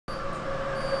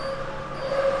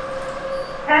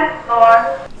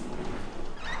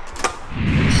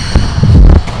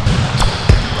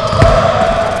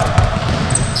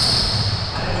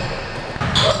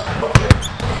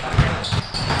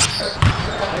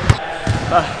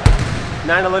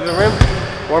9/11 rim,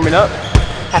 warming up.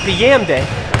 Happy Yam Day.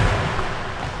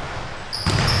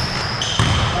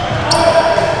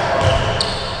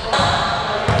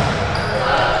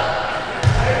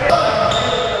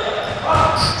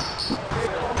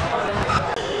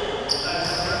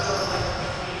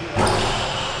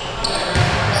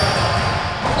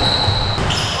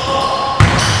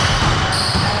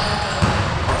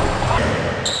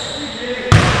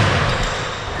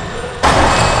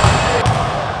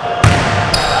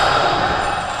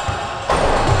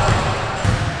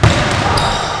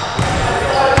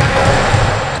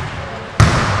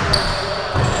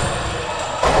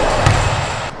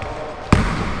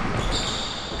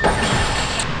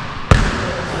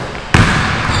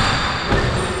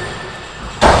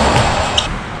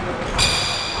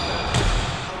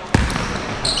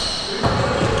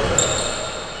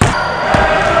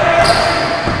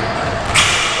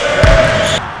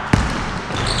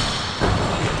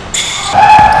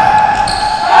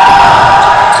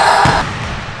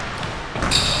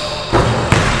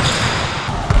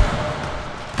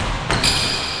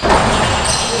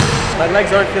 My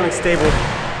legs aren't feeling stable.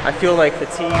 I feel like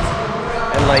fatigued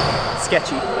and like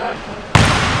sketchy.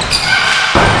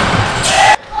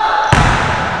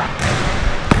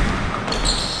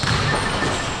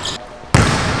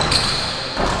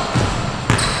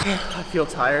 I feel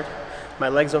tired. My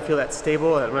legs don't feel that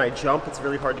stable. When I jump, it's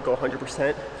really hard to go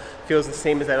 100%. Feels the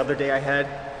same as that other day I had,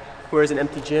 whereas an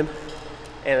empty gym,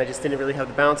 and I just didn't really have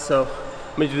the bounce. So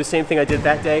I'm gonna do the same thing I did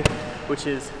that day, which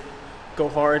is go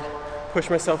hard, push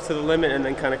myself to the limit, and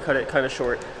then kind of cut it kind of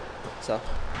short. So.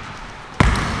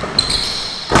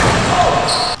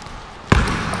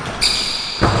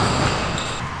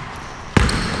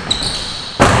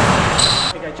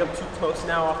 I think I jumped too close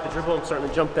now off the dribble. I'm starting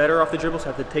to jump better off the dribble, so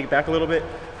I have to take it back a little bit.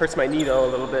 Hurts my knee though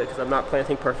a little bit because I'm not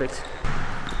planting perfect.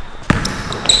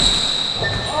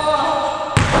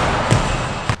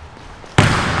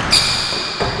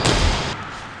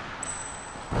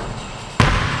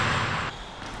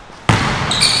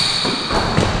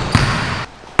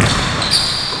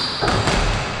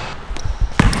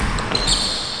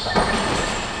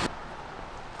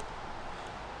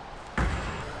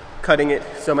 Cutting it.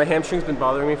 So my hamstring's been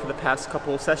bothering me for the past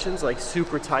couple of sessions, like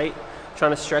super tight,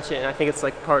 trying to stretch it, and I think it's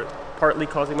like partly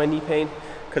causing my knee pain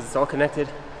because it's all connected.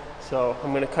 So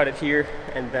I'm gonna cut it here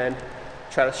and then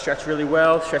try to stretch really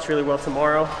well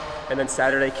tomorrow, and then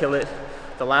Saturday kill it.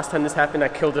 The last time this happened, I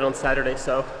killed it on Saturday,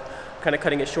 so kind of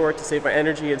cutting it short to save my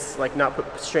energy. It's like not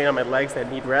put strain on my legs that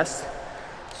need rest.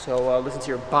 So listen to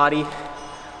your body.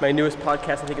 My newest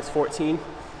podcast, I think it's 14,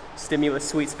 Stimulus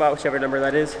Sweet Spot, whichever number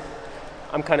that is.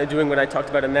 I'm kind of doing what I talked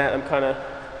about in that. I'm kind of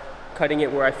cutting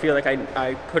it where I feel like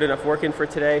I put enough work in for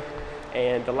today.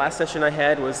 And the last session I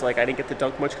had was like I didn't get to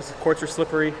dunk much because the courts were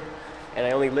slippery and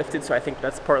I only lifted, so I think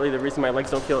that's partly the reason my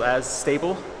legs don't feel as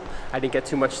stable. I didn't get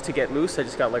too much to get loose. I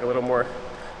just got like a little more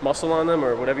muscle on them,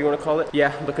 or whatever you want to call it.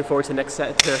 Yeah, looking forward to next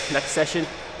session.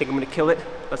 I think I'm gonna kill it.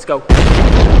 Let's go.